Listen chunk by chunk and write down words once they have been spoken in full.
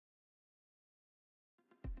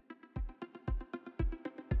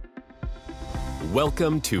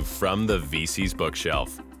Welcome to From the VC's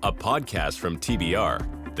Bookshelf, a podcast from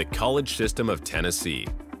TBR, the College System of Tennessee,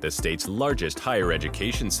 the state's largest higher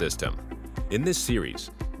education system. In this series,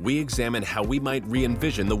 we examine how we might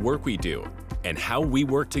re-envision the work we do and how we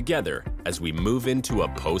work together as we move into a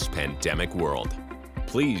post-pandemic world.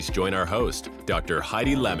 Please join our host, Dr.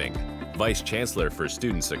 Heidi Lemming, Vice Chancellor for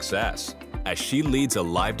Student Success, as she leads a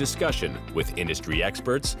live discussion with industry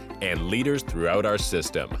experts and leaders throughout our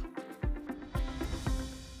system.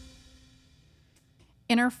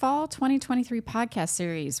 In our fall 2023 podcast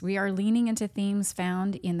series, we are leaning into themes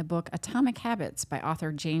found in the book Atomic Habits by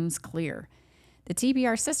author James Clear. The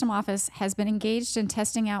TBR System Office has been engaged in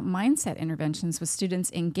testing out mindset interventions with students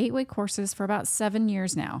in Gateway courses for about 7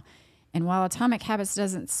 years now. And while Atomic Habits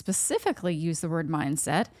doesn't specifically use the word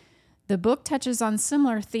mindset, the book touches on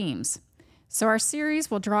similar themes. So our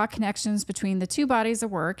series will draw connections between the two bodies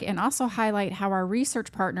of work and also highlight how our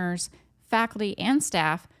research partners, faculty, and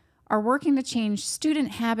staff are working to change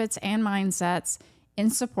student habits and mindsets in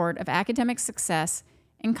support of academic success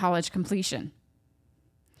and college completion.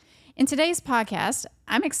 In today's podcast,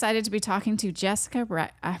 I'm excited to be talking to Jessica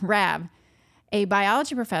Rabb, a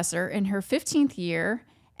biology professor in her 15th year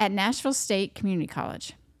at Nashville State Community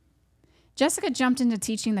College. Jessica jumped into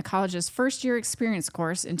teaching the college's first-year experience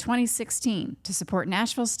course in 2016 to support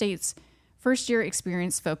Nashville State's first-year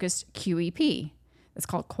experience-focused QEP. It's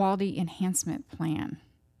called Quality Enhancement Plan,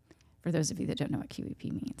 for those of you that don't know what QEP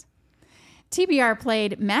means. TBR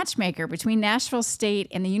played matchmaker between Nashville State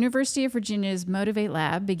and the University of Virginia's Motivate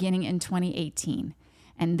Lab beginning in 2018.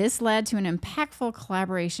 And this led to an impactful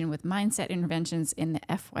collaboration with mindset interventions in the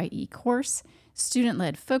FYE course,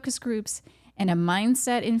 student-led focus groups, and a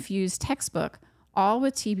mindset-infused textbook, all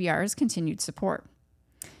with TBR's continued support.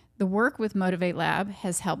 The work with Motivate Lab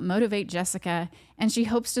has helped motivate Jessica, and she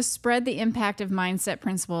hopes to spread the impact of mindset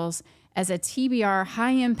principles as a TBR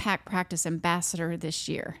high-impact practice ambassador this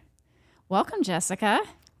year. Welcome, Jessica.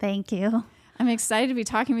 Thank you. I'm excited to be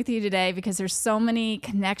talking with you today because there's so many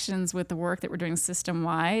connections with the work that we're doing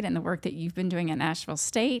system-wide and the work that you've been doing at Nashville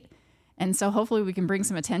State. And so hopefully we can bring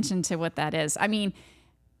some attention to what that is. I mean,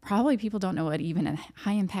 probably people don't know what even a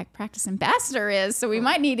high-impact practice ambassador is, so we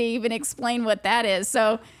might need to even explain what that is.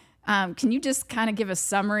 So can you just kind of give a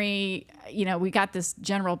summary? You know, we got this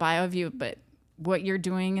general bio view, but what you're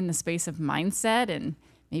doing in the space of mindset and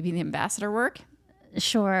maybe the ambassador work?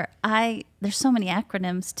 Sure. There's so many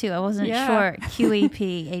acronyms too. I wasn't sure.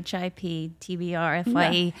 QEP, HIP, TBR,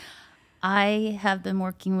 FYE. I have been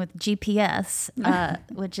working with GPS,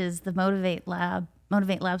 which is the Motivate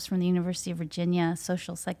Labs from the University of Virginia,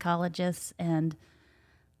 social psychologists, and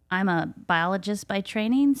I'm a biologist by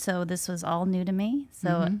training, so this was all new to me.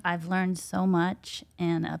 So I've learned so much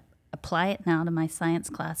and apply it now to my science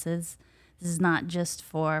classes. This is not just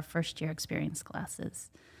for first-year experience classes.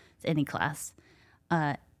 It's any class.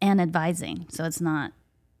 And advising. So it's not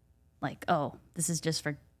like, oh, this is just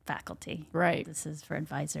for faculty. Right. This is for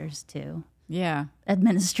advisors too. Yeah.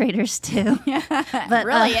 Administrators too. But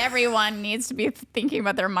really, everyone needs to be thinking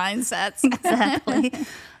about their mindsets. Exactly.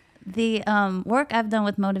 The work I've done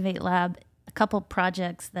with Motivate Lab, a couple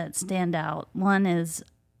projects that stand out. One is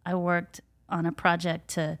I worked on a project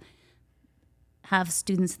to have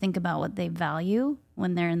students think about what they value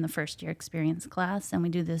when they're in the first year experience class. And we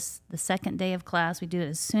do this the second day of class. We do it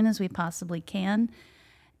as soon as we possibly can.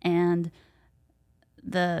 And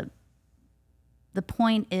the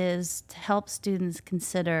point is to help students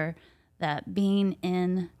consider that being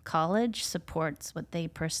in college supports what they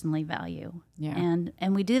personally value. Yeah.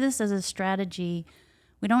 And we do this as a strategy.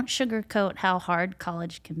 We don't sugarcoat how hard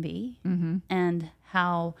college can be and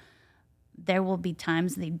how there will be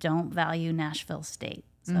times they don't value Nashville State.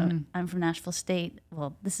 So I'm from Nashville State.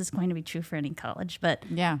 Well, this is going to be true for any college, but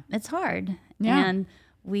it's hard. Yeah. And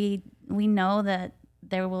we know that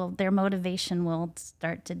their motivation will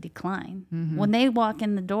start to decline. When they walk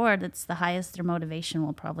in the door, that's the highest their motivation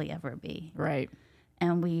will probably ever be. Right.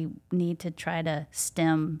 And we need to try to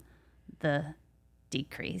stem the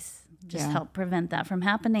decrease, just help prevent that from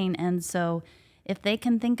happening. And so if they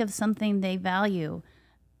can think of something they value,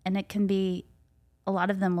 and it can be, a lot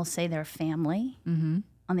of them will say their family.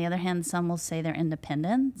 On the other hand, some will say their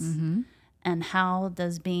independence. And how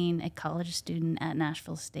does being a college student at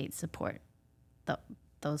Nashville State support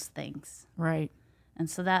those things? Right. And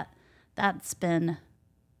so that's been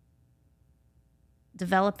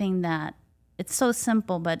developing that. It's so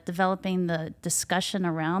simple, but developing the discussion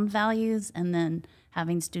around values and then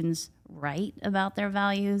having students write about their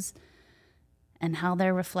values and how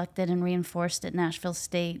they're reflected and reinforced at Nashville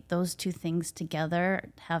State, those two things together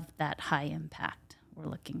have that high impact we're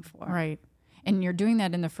looking for. Right. And you're doing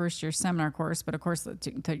that in the first year seminar course, but of course,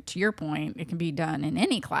 to your point, it can be done in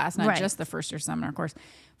any class, not just the first year seminar course.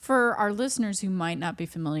 For our listeners who might not be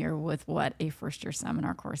familiar with what a first year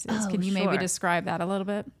seminar course is, can you maybe describe that a little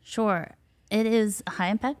bit? Sure. It is a high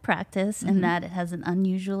impact practice in that it has an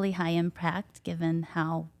unusually high impact given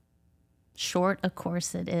how short a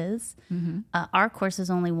course it is. Our course is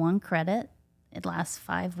only 1 credit. It lasts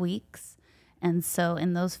 5 weeks. And so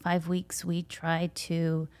in those 5 weeks, we try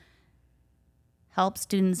to help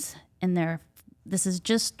students this is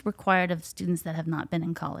just required of students that have not been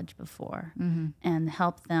in college before, and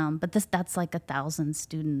help them. But that's like 1,000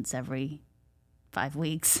 students every 5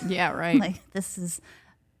 weeks. Yeah, right. Like this is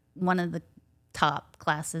one of the top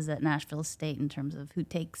classes at Nashville State in terms of who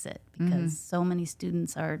takes it, because so many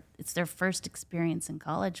students it's their first experience in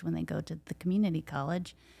college when they go to the community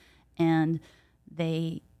college, and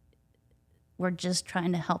we're just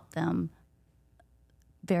trying to help them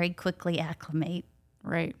very quickly acclimate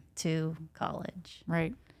to college.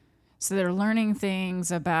 Right. So they're learning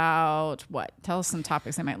things about what? Tell us some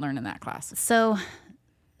topics they might learn in that class. So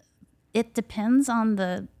it depends on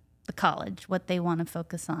the college, what they want to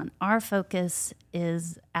focus on. Our focus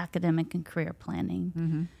is academic and career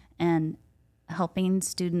planning, and helping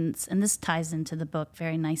students, and this ties into the book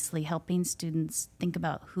very nicely, helping students think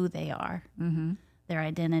about who they are, their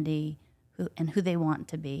identity, who they want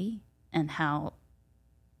to be, and how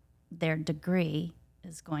their degree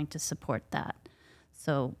is going to support that.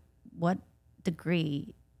 So what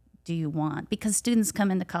degree do you want? Because students come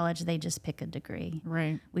into college, they just pick a degree.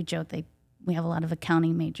 Right. We joke we have a lot of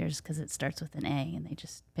accounting majors because it starts with an A and they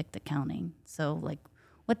just picked accounting. So like,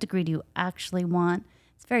 what degree do you actually want?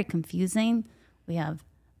 It's very confusing. We have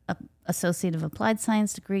associate of applied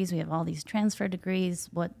science degrees. We have all these transfer degrees.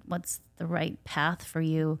 What's the right path for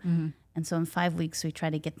you? And so in 5 weeks, we try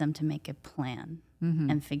to get them to make a plan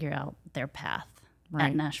and figure out their path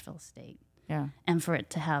at Nashville State. Yeah. And for it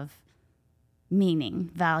to have meaning,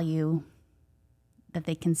 value, that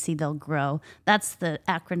they can see they'll grow. That's the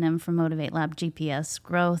acronym for Motivate Lab, GPS: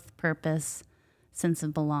 growth, purpose, sense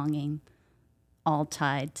of belonging, all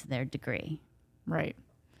tied to their degree. Right.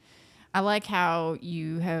 I like how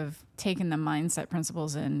you have taken the mindset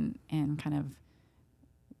principles and kind of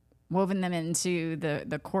woven them into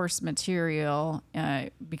the course material,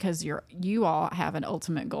 because you all have an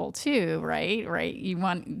ultimate goal too, right? You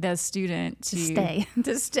want the student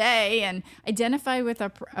to stay and identify with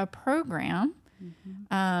a program.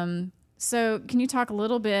 So can you talk a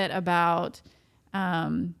little bit about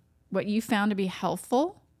what you found to be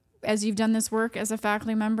helpful as you've done this work as a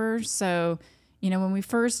faculty member? So, when we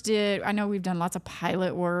first I know we've done lots of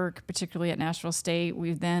pilot work, particularly at Nashville State.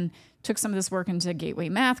 We've then took some of this work into Gateway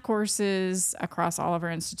Math courses across all of our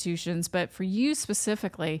institutions. But for you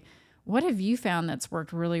specifically, what have you found that's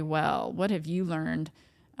worked really well? What have you learned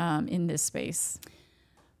in this space?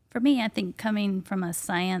 For me, I think coming from a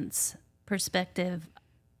science perspective,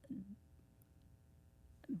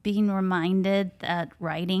 being reminded that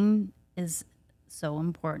writing is so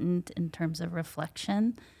important in terms of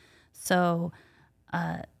reflection. So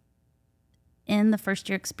in the first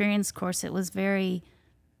year experience course, it was very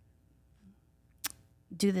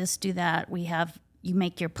do this, do that. You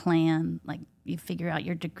make your plan, like you figure out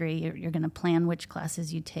your degree, you're going to plan which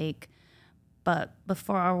classes you take. But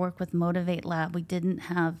before our work with Motivate Lab, we didn't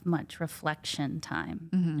have much reflection time.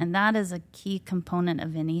 And that is a key component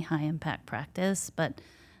of any high impact practice. But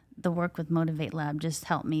the work with Motivate Lab just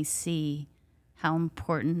helped me see how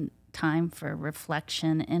important time for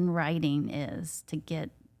reflection in writing is to get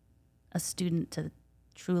a student to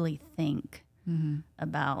truly think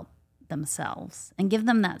about themselves and give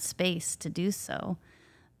them that space to do so.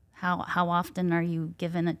 How often are you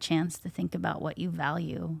given a chance to think about what you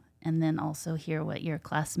value, and then also hear what your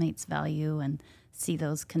classmates value and see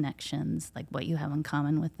those connections, like what you have in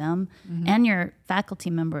common with them and your faculty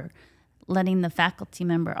member, letting the faculty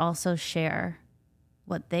member also share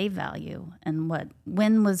what they value and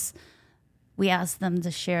we asked them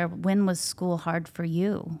to share, when was school hard for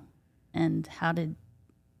you, and how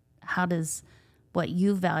does what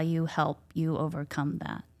you value help you overcome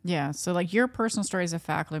that? Yeah. So like your personal story as a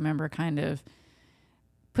faculty member kind of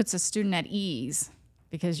puts a student at ease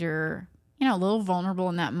because you're, a little vulnerable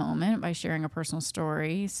in that moment by sharing a personal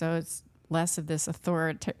story. So it's less of this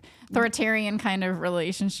authoritarian kind of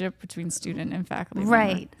relationship between student and faculty member.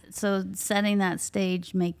 Right. So setting that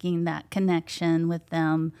stage, making that connection with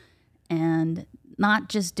them, and not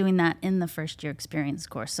just doing that in the first year experience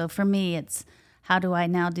course. So for me, it's how do I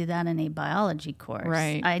now do that in a biology course?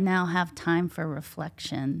 Right. I now have time for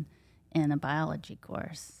reflection in a biology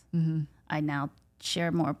course. I now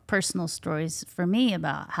share more personal stories for me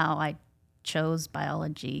about how I chose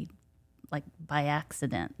biology like by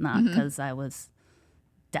accident, not because I was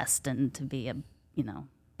destined to be a,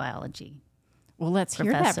 biology. Well, let's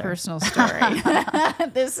hear that professor. personal story.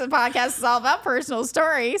 This podcast is all about personal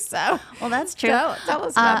stories. So, well, that's true. Tell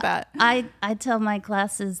us about that. I tell my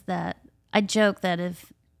classes that I joke that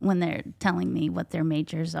when they're telling me what their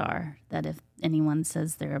majors are, that if anyone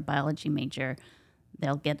says they're a biology major,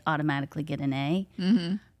 they'll automatically get an A.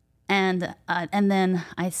 Mm-hmm. And then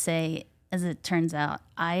I say, as it turns out,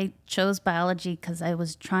 I chose biology because I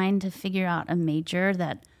was trying to figure out a major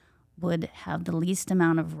that would have the least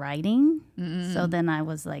amount of writing. Mm-hmm. So then I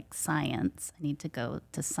was like, science. I need to go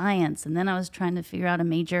to science. And then I was trying to figure out a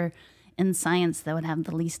major in science that would have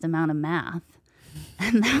the least amount of math.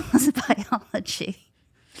 And that was biology.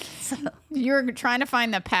 So you're trying to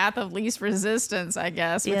find the path of least resistance, I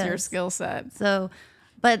guess, with your skill set. So,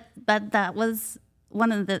 but that was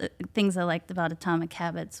one of the things I liked about Atomic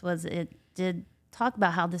Habits was it did talk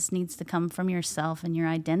about how this needs to come from yourself and your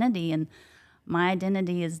identity. And my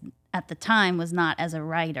identity at the time was not as a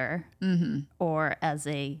writer or as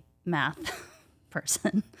a math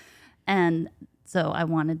person. And so I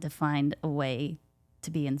wanted to find a way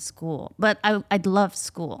to be in school. But I'd love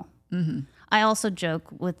school. Mm-hmm. I also joke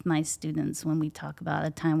with my students when we talk about a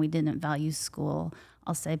time we didn't value school.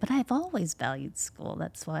 I'll say, but I've always valued school.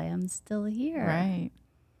 That's why I'm still here. Right.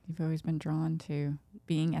 You've always been drawn to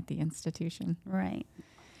being at the institution. Right.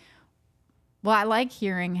 Well, I like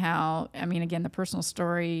hearing how, again, the personal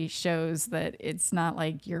story shows that it's not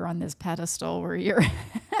like you're on this pedestal where you're,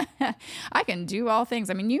 I can do all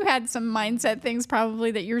things. You had some mindset things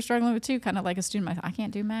probably that you were struggling with too, kind of like a student. I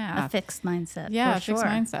can't do math. A fixed mindset. Yeah, for sure. Fixed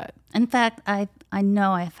mindset. In fact, I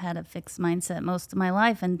know I've had a fixed mindset most of my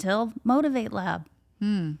life until Motivate Lab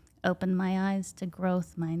opened my eyes to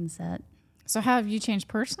growth mindset. So how have you changed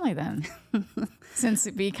personally then since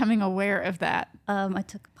becoming aware of that? I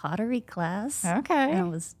took a pottery class. Okay. And I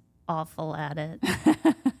was awful at it.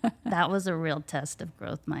 That was a real test of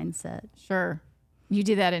growth mindset. Sure. You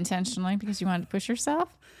did that intentionally because you wanted to push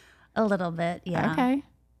yourself? A little bit, yeah. Okay.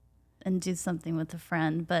 And do something with a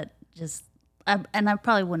friend, but and I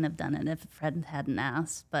probably wouldn't have done it if a friend hadn't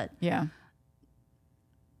asked. But yeah,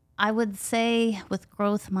 I would say with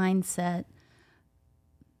growth mindset,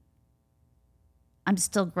 I'm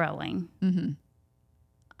still growing. Mm-hmm.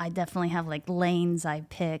 I definitely have like lanes I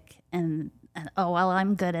pick and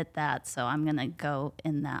I'm good at that, so I'm going to go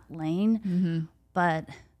in that lane. Mm-hmm. But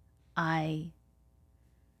I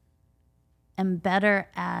am better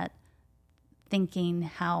at thinking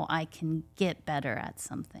how I can get better at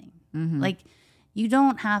something. Mm-hmm. Like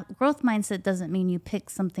growth mindset doesn't mean you pick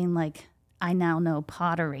something like I now know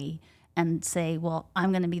pottery and say, well,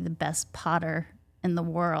 I'm going to be the best potter in the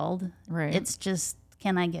world. Right. It's just,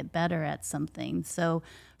 can I get better at something? So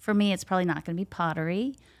for me, it's probably not going to be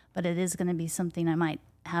pottery, but it is going to be something I might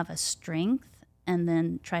have a strength and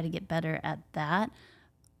then try to get better at that.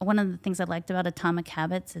 One of the things I liked about Atomic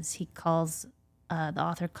Habits is the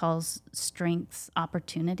author calls strengths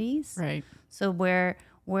opportunities. Right. So where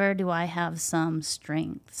do I have some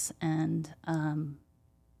strengths and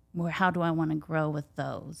how do I want to grow with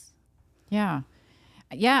those? Yeah.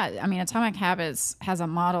 Yeah. Atomic Habits has a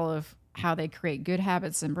model of how they create good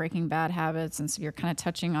habits and breaking bad habits. And so you're kind of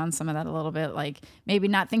touching on some of that a little bit, like maybe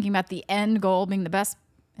not thinking about the end goal being the best,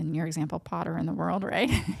 in your example, potter in the world, right?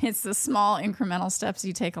 It's the small incremental steps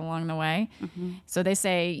you take along the way. Mm-hmm. So they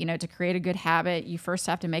say, to create a good habit, you first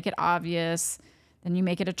have to make it obvious. Then you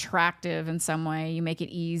make it attractive in some way. You make it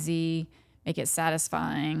easy, make it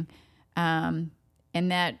satisfying. And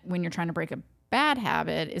that when you're trying to break a bad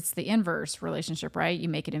habit, it's the inverse relationship, right? You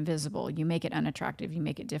make it invisible, you make it unattractive, you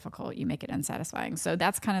make it difficult, you make it unsatisfying. So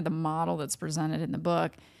that's kind of the model that's presented in the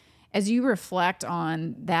book. As you reflect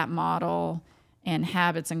on that model and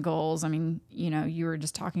habits and goals, you were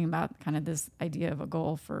just talking about kind of this idea of a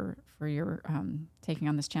goal for your taking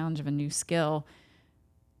on this challenge of a new skill.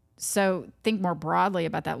 So think more broadly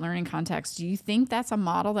about that learning context. Do you think that's a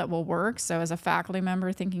model that will work? So as a faculty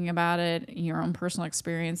member thinking about it, your own personal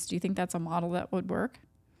experience, do you think that's a model that would work?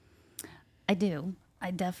 I do.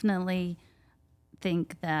 I definitely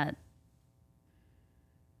think that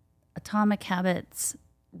Atomic Habits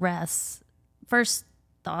rests. First,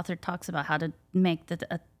 the author talks about how to make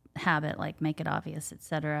a habit, like make it obvious,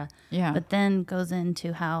 etc. Yeah. But then goes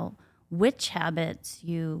into which habits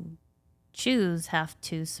you choose have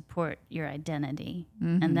to support your identity.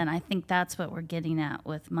 Mm-hmm. And then I think that's what we're getting at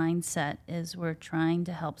with mindset is we're trying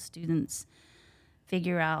to help students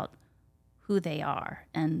figure out who they are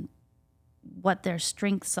and what their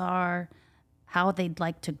strengths are, how they'd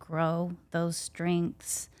like to grow those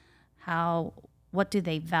strengths, how what do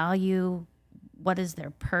they value, what is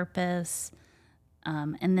their purpose,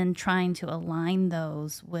 and then trying to align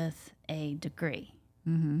those with a degree.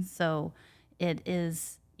 Mm-hmm. So it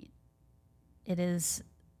is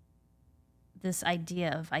this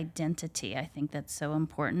idea of identity, I think, that's so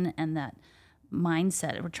important, and that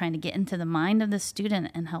mindset. We're trying to get into the mind of the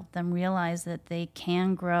student and help them realize that they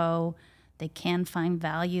can grow, they can find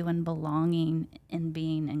value and belonging in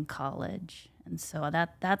being in college. And so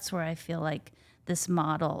that's where I feel like this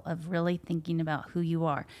model of really thinking about who you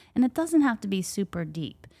are. And it doesn't have to be super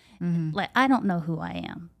deep. Mm-hmm. Like, I don't know who I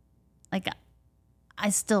am. Like, I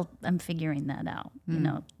still am figuring that out, you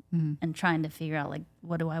know, and trying to figure out, like,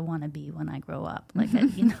 what do I want to be when I grow up? Like,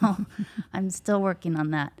 I'm still working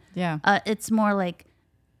on that. Yeah. It's more like,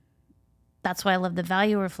 that's why I love the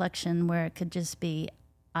value reflection, where it could just be,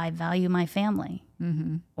 I value my family,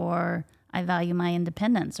 or I value my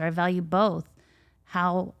independence, or I value both.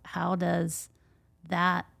 How does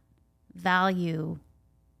that value,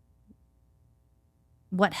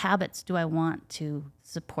 what habits do I want to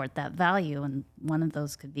support that value? And one of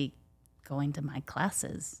those could be going to my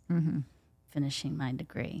classes, finishing my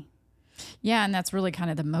degree. Yeah, and that's really kind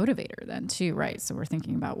of the motivator then too, right? So we're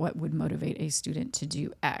thinking about what would motivate a student to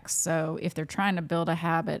do X. So if they're trying to build a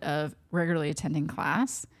habit of regularly attending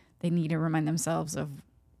class, they need to remind themselves of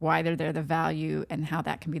why they're there, the value, and how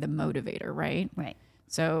that can be the motivator, right? Right.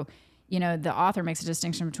 So, the author makes a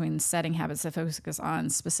distinction between setting habits that focus on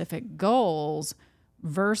specific goals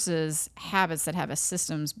versus habits that have a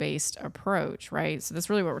systems-based approach, right? So that's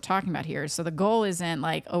really what we're talking about here. So the goal isn't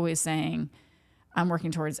like always saying, I'm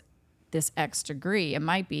working towards this X degree. It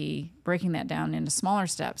might be breaking that down into smaller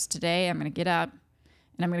steps. Today, I'm going to get up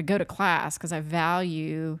and I'm going to go to class because I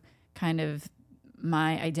value kind of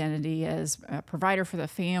my identity as a provider for the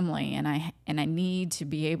family, and I need to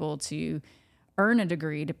be able to earn a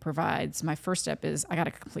degree to provide. So my first step is I got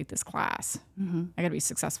to complete this class. I got to be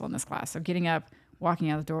successful in this class. So getting up, walking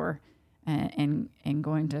out the door, and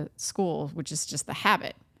going to school, which is just the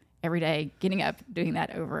habit every day, getting up, doing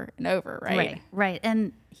that over and over, right? Right.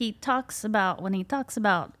 And when he talks about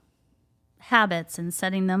habits and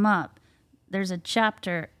setting them up, there's a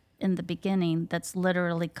chapter in the beginning that's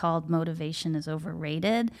literally called Motivation is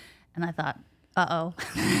Overrated. And I thought, uh-oh.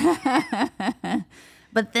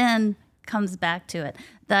 But then comes back to it.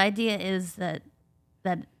 The idea is that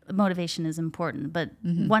motivation is important, but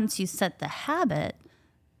once you set the habit,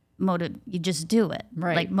 you just do it.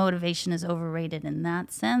 Right. Like, motivation is overrated in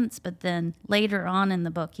that sense. But then later on in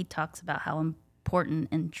the book, he talks about how important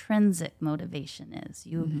intrinsic motivation is.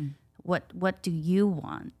 What do you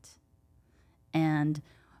want? And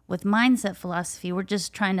with mindset philosophy, we're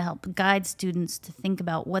just trying to help guide students to think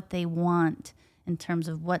about what they want in terms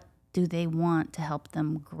of what do they want to help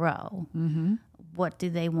them grow. What do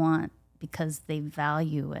they want because they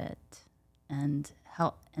value it, and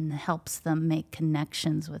helps them make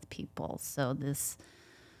connections with people. So this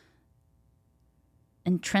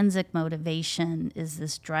intrinsic motivation is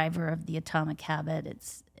this driver of the atomic habit.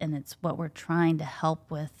 It's what we're trying to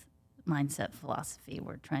help with mindset philosophy.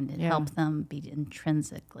 We're trying to help them be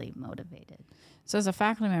intrinsically motivated. So as a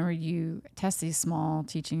faculty member, you test these small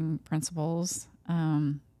teaching principles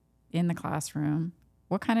in the classroom.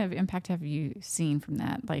 What kind of impact have you seen from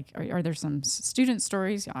that? Like, are there some student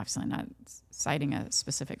stories? Obviously not citing a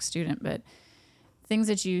specific student, but things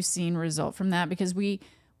that you've seen result from that? Because we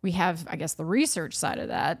have, I guess, the research side of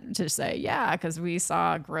that to say, because we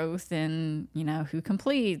saw growth in, who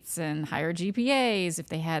completes and higher GPAs if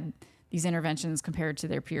they had these interventions compared to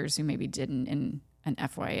their peers who maybe didn't in an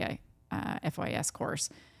FYS course.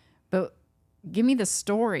 But give me the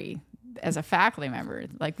story as a faculty member.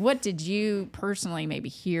 Like, what did you personally maybe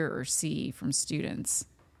hear or see from students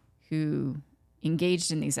who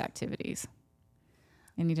engaged in these activities?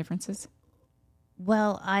 Any differences?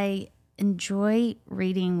 Well, I enjoy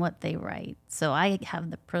reading what they write. So I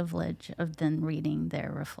have the privilege of then reading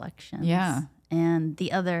their reflections. Yeah. And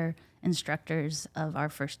the other instructors of our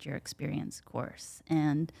first year experience course.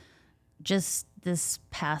 And just this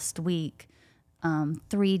past week,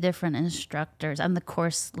 3 different instructors. I'm the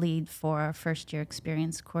course lead for our first year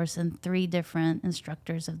experience course, and 3 different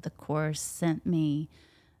instructors of the course sent me,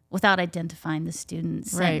 without identifying the student,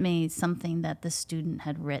 sent me something that the student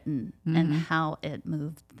had written and how it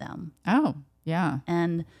moved them. Oh, yeah.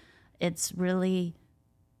 And it's really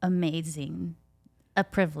amazing, a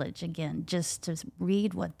privilege, again, just to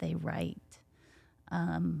read what they write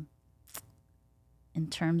in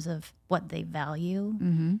terms of what they value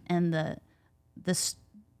and the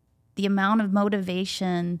amount of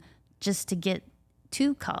motivation just to get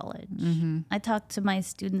to college. Mm-hmm. I talk to my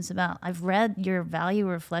students about, I've read your value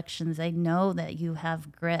reflections. I know that you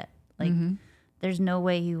have grit. Like Mm-hmm. there's no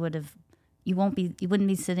way you wouldn't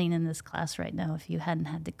be sitting in this class right now if you hadn't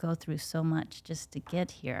had to go through so much just to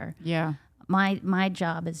get here. Yeah. My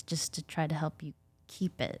job is just to try to help you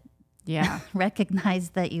keep it. Yeah. Recognize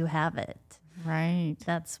that you have it. Right.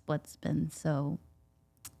 That's what's been so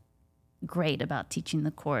great about teaching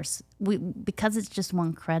the course. Because it's just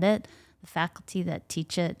one credit, the faculty that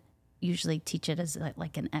teach it usually teach it as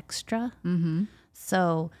like an extra. Mm-hmm.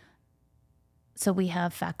 So we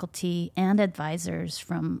have faculty and advisors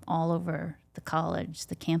from all over the college,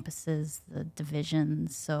 the campuses, the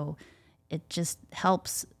divisions. So it just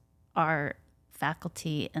helps our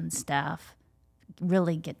faculty and staff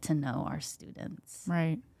really get to know our students.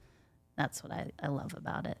 Right. That's what I love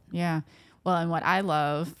about it. Yeah. Well, and what I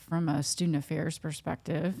love from a student affairs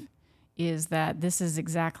perspective is that this is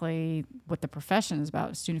exactly what the profession is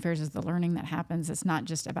about. Student affairs is the learning that happens. It's not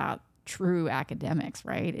just about true academics,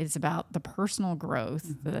 right? It's about the personal growth,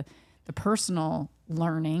 Mm-hmm. the personal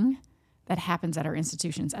learning that happens at our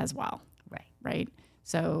institutions as well. Right. Right.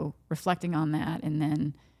 So reflecting on that, and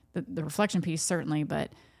then the reflection piece certainly,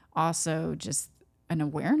 but also just an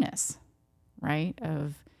awareness, right,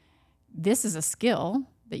 of this is a skill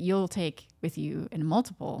that you'll take with you in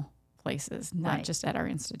multiple places, not Right. just at our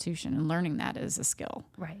institution, and learning that is a skill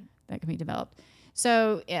Right. that can be developed.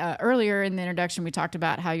 So earlier in the introduction, we talked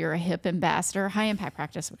about how you're a HIP ambassador, high impact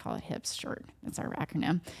practice. We call it HIPS short. That's our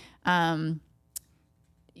acronym.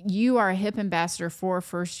 You are a HIP ambassador for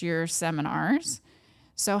first year seminars.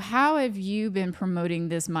 So how have you been promoting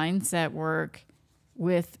this mindset work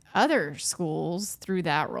with other schools through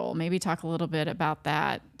that role? Maybe talk a little bit about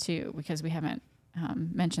that too, because we haven't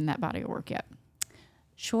mentioned that body of work yet.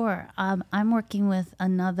 Sure. I'm working with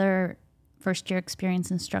another first-year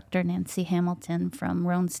experience instructor, Nancy Hamilton from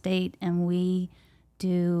Roan State, and we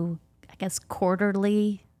do, I guess,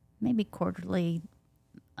 quarterly,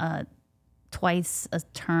 twice a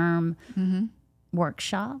term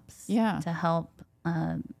workshops to help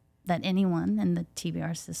that anyone in the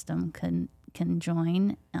TBR system can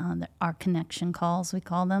join. Our connection calls, we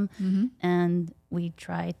call them, and we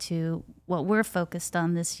try to, what we're focused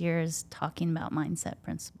on this year is talking about mindset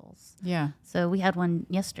principles. Yeah. So we had one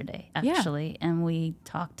yesterday, actually, and we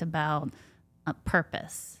talked about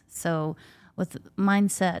purpose. So with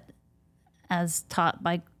mindset, as taught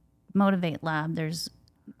by Motivate Lab, there's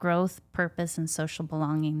growth, purpose, and social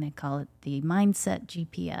belonging. They call it the mindset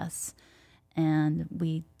GPS. And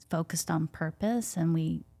we focused on purpose,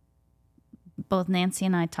 and both Nancy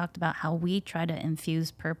and I talked about how we try to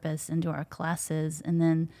infuse purpose into our classes. And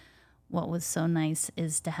then what was so nice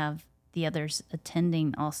is to have the others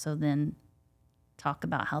attending also then talk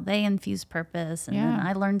about how they infuse purpose. And then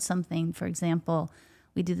I learned something. For example,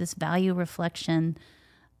 we do this value reflection.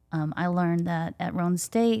 I learned that at Roan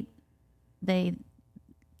State, they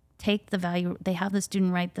have the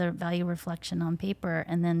student write their value reflection on paper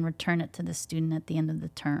and then return it to the student at the end of the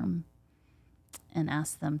term and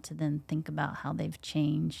ask them to then think about how they've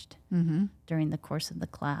changed during the course of the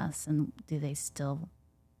class, and do they still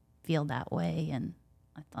feel that way. And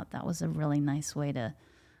I thought that was a really nice way to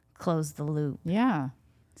close the loop. Yeah.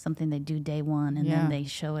 Something they do day one, and then they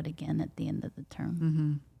show it again at the end of the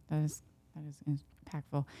term. That is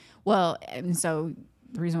impactful. Well, and so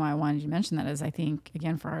the reason why I wanted you to mention that is I think,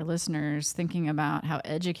 again, for our listeners, thinking about how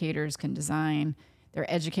educators can design their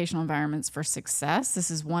educational environments for success.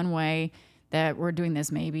 This is one way that we're doing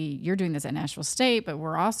this. Maybe you're doing this at Nashville State, but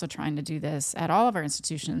we're also trying to do this at all of our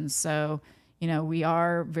institutions. So, we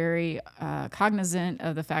are very cognizant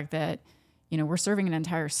of the fact that, we're serving an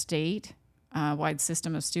entire state wide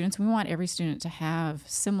system of students. We want every student to have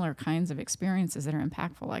similar kinds of experiences that are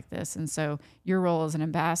impactful like this. And so your role as an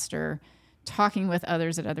ambassador, talking with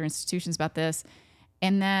others at other institutions about this.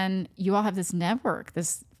 And then you all have this network,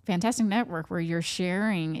 this fantastic network where you're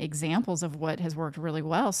sharing examples of what has worked really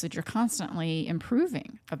well, so that you're constantly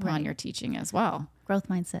improving upon your teaching as well. Growth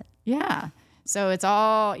mindset. Yeah. So it's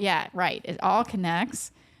all, it all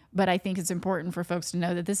connects. But I think it's important for folks to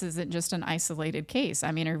know that this isn't just an isolated case.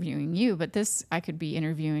 I'm interviewing you, but I could be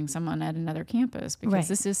interviewing someone at another campus, because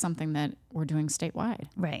this is something that we're doing statewide.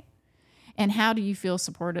 Right. And how do you feel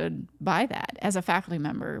supported by that as a faculty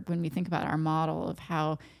member when we think about our model of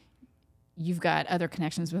how you've got other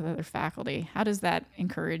connections with other faculty? How does that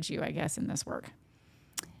encourage you, I guess, in this work?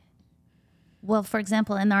 Well, for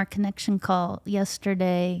example, in our connection call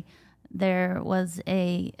yesterday, there was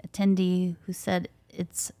a attendee who said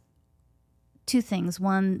it's two things.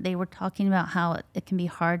 One, they were talking about how it can be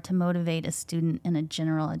hard to motivate a student in a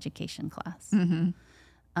general education class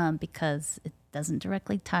because doesn't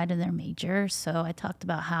directly tie to their major. So I talked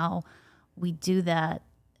about how we do that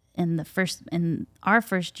in our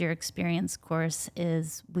first year experience course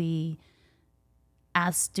is we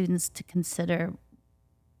ask students to consider,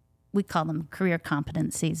 we call them career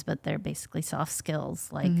competencies, but they're basically soft skills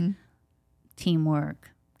like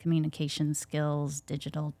teamwork, communication skills,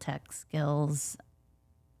 digital tech skills,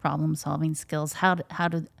 problem solving skills. How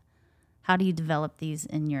do you develop these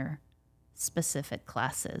in your specific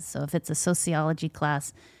classes? So if it's a sociology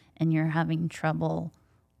class and you're having trouble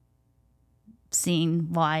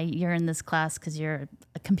seeing why you're in this class because you're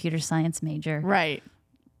a computer science major. Right.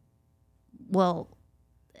 Well,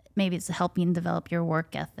 maybe it's helping develop your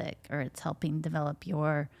work ethic, or it's helping develop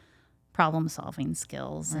your problem solving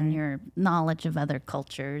skills and your knowledge of other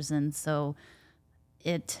cultures. And so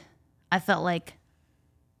I felt like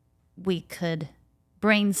we could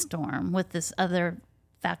brainstorm with this other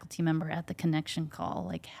faculty member at the connection call,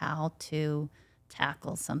 like how to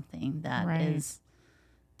tackle something that is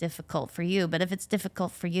difficult for you. But if it's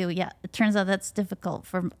difficult for you, it turns out that's difficult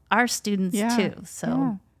for our students too.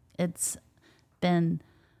 So it's been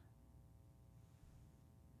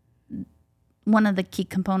one of the key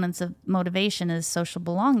components of motivation is social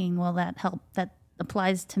belonging. Well, that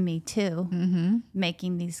applies to me too.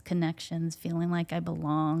 Making these connections, feeling like I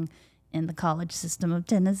belong in the college system of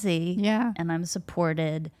Tennessee. Yeah. And I'm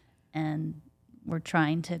supported, and we're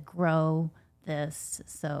trying to grow this.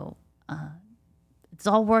 So it's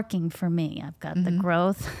all working for me. I've got the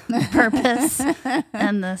growth, the purpose,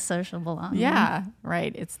 and the social belonging. Yeah,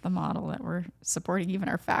 right. It's the model that we're supporting even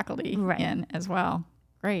our faculty in as well.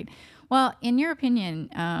 Great. Well, in your opinion,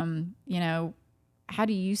 how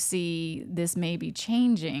do you see this maybe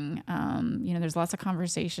changing? There's lots of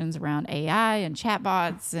conversations around AI and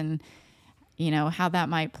chatbots and, how that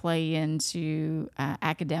might play into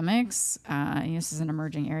academics. This is an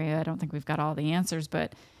emerging area. I don't think we've got all the answers,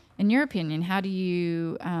 but in your opinion, how do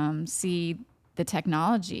you see the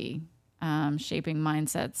technology shaping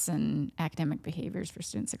mindsets and academic behaviors for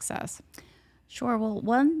student success? Sure. Well,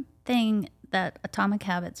 one thing that Atomic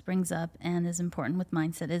Habits brings up and is important with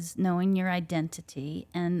mindset is knowing your identity.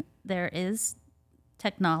 And there is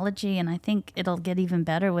technology, and I think it'll get even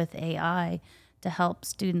better with AI to help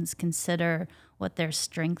students consider what their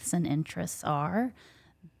strengths and interests are.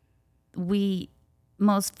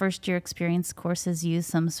 Most first-year experience courses use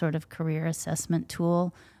some sort of career assessment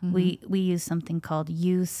tool. We use something called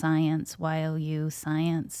U Science, YOU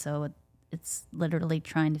Science. So it's literally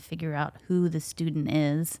trying to figure out who the student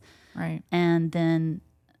is. Right. And then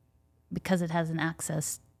because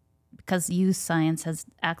U Science has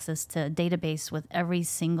access to a database with every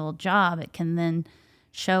single job, it can then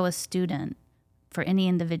show a student, for any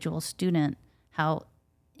individual student, how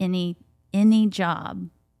any job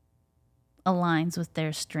aligns with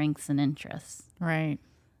their strengths and interests. Right.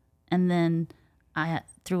 And then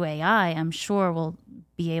through AI, I'm sure we'll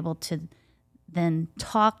be able to then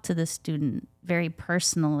talk to the student very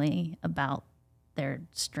personally about their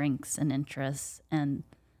strengths and interests and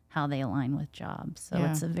how they align with jobs. So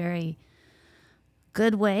it's a very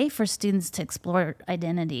good way for students to explore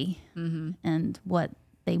identity and what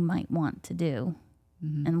they might want to do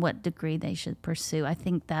and what degree they should pursue. I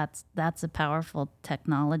think that's a powerful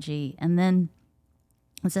technology. And then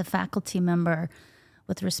as a faculty member,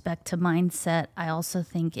 with respect to mindset, I also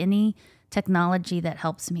think any technology that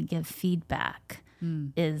helps me give feedback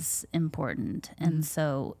is important. And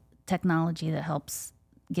so technology that helps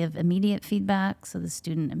give immediate feedback, so the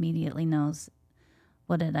student immediately knows,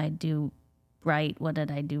 what did I do right? What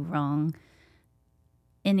did I do wrong?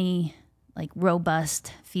 Any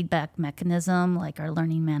robust feedback mechanism, like our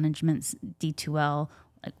learning management's D2L,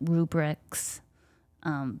 like rubrics,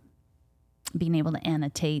 being able to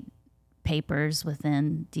annotate papers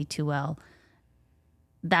within D2L,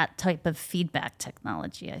 that type of feedback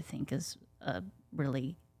technology, I think, is a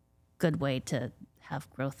really good way to have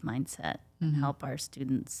growth mindset and help our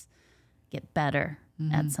students get better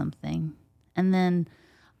at something. And then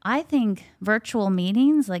I think virtual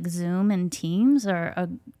meetings like Zoom and Teams are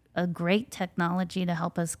a great technology to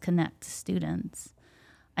help us connect to students.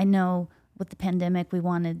 I know with the pandemic, we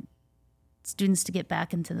wanted students to get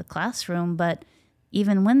back into the classroom, but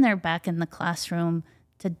even when they're back in the classroom,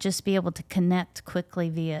 to just be able to connect quickly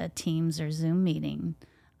via Teams or Zoom meeting,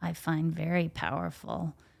 I find very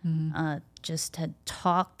powerful. Just to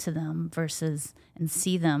talk to them and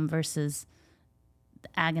see them versus the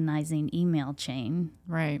agonizing email chain,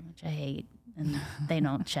 right? Which I hate, and they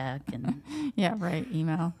don't check. And yeah, right.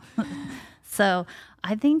 Email. So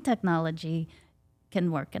I think technology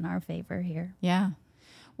can work in our favor here. Yeah.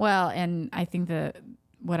 Well, and I think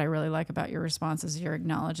what I really like about your response is you're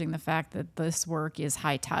acknowledging the fact that this work is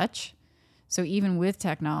high touch. So even with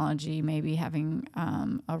technology, maybe having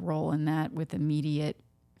a role in that with immediate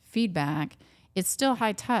feedback, it's still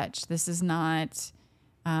high touch. This is not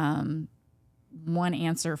one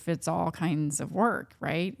answer fits all kinds of work,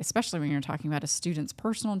 right? Especially when you're talking about a student's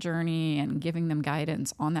personal journey and giving them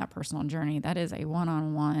guidance on that personal journey. That is a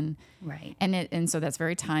one-on-one. Right. And so that's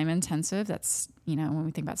very time intensive. That's, when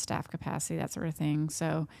we think about staff capacity, that sort of thing.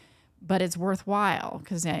 So, but it's worthwhile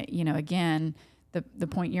because, again, the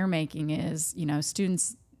point you're making is,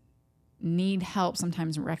 students need help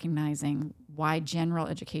sometimes recognizing why general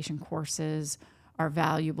education courses are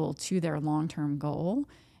valuable to their long-term goal.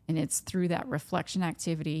 And it's through that reflection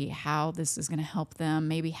activity, how this is going to help them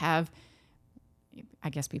maybe have, I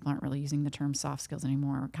guess people aren't really using the term soft skills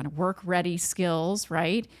anymore, kind of work-ready skills,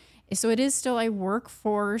 right? So it is still a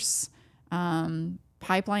workforce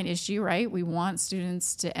pipeline issue, right? We want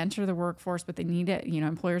students to enter the workforce, but they need it.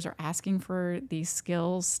 Employers are asking for these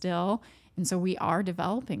skills still. And so we are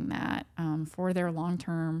developing that for their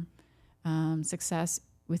long-term success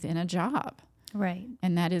within a job. Right.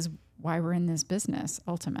 And that is why we're in this business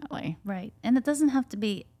ultimately. Right. And it doesn't have to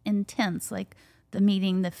be intense, like the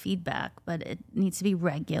meeting, the feedback, but it needs to be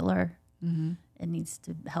regular. Mm-hmm. It needs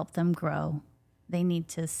to help them grow. They need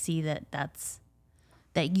to see that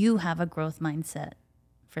you have a growth mindset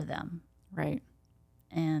for them. Right.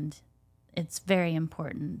 And it's very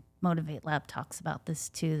important. Motivate Lab talks about this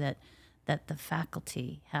too, that the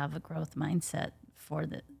faculty have a growth mindset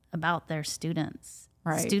about their students.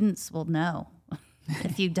 Right. Students will know.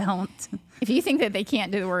 If you don't. If you think that they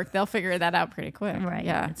can't do the work, they'll figure that out pretty quick. Right.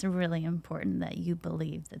 Yeah. It's really important that you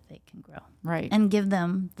believe that they can grow. Right. And give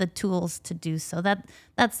them the tools to do so.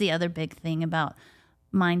 That's the other big thing about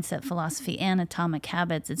mindset philosophy and atomic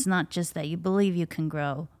habits. It's not just that you believe you can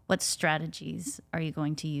grow. What strategies are you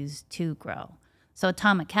going to use to grow? So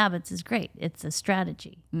atomic habits is great. It's a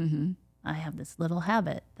strategy. Mm-hmm. I have this little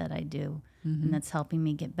habit that I do, and that's helping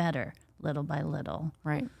me get better little by little.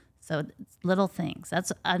 Right. So it's little things.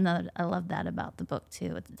 I love that about the book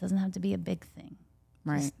too. It doesn't have to be a big thing.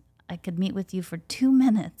 Right. I could meet with you for 2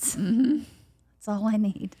 minutes. Mm-hmm. That's all I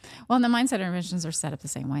need. Well, and the mindset interventions are set up the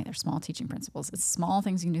same way. They're small teaching principles. It's small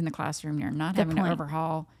things you can do in the classroom. You're not having to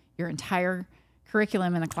overhaul your entire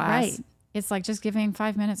curriculum in the class. Right. It's like just giving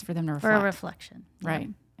 5 minutes for them to reflect. For a reflection. Right. Yeah.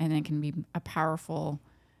 And it can be a powerful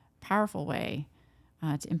way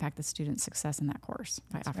to impact the student's success in that course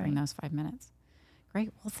by offering those 5 minutes.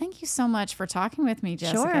 Great. Well, thank you so much for talking with me,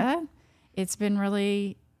 Jessica. Sure. It's been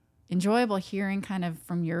really enjoyable hearing kind of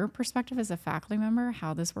from your perspective as a faculty member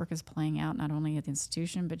how this work is playing out, not only at the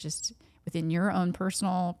institution, but just within your own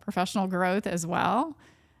personal, professional growth as well.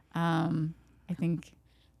 I think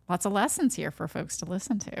lots of lessons here for folks to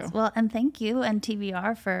listen to. Well, and thank you and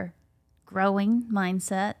TBR for growing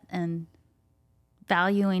mindset and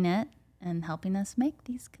valuing it and helping us make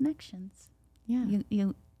these connections. Yeah.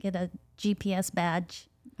 You get a GPS badge.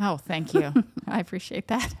 Oh, thank you. I appreciate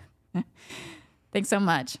that. Thanks so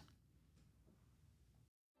much.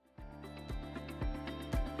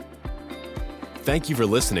 Thank you for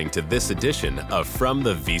listening to this edition of From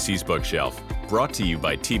the VC's Bookshelf, brought to you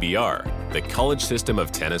by TBR, the College System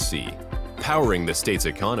of Tennessee, powering the state's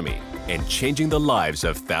economy and changing the lives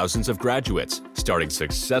of thousands of graduates, starting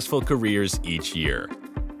successful careers each year.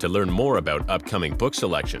 To learn more about upcoming book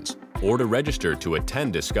selections or to register to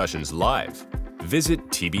attend discussions live, visit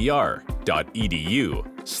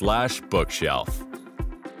tbr.edu/bookshelf.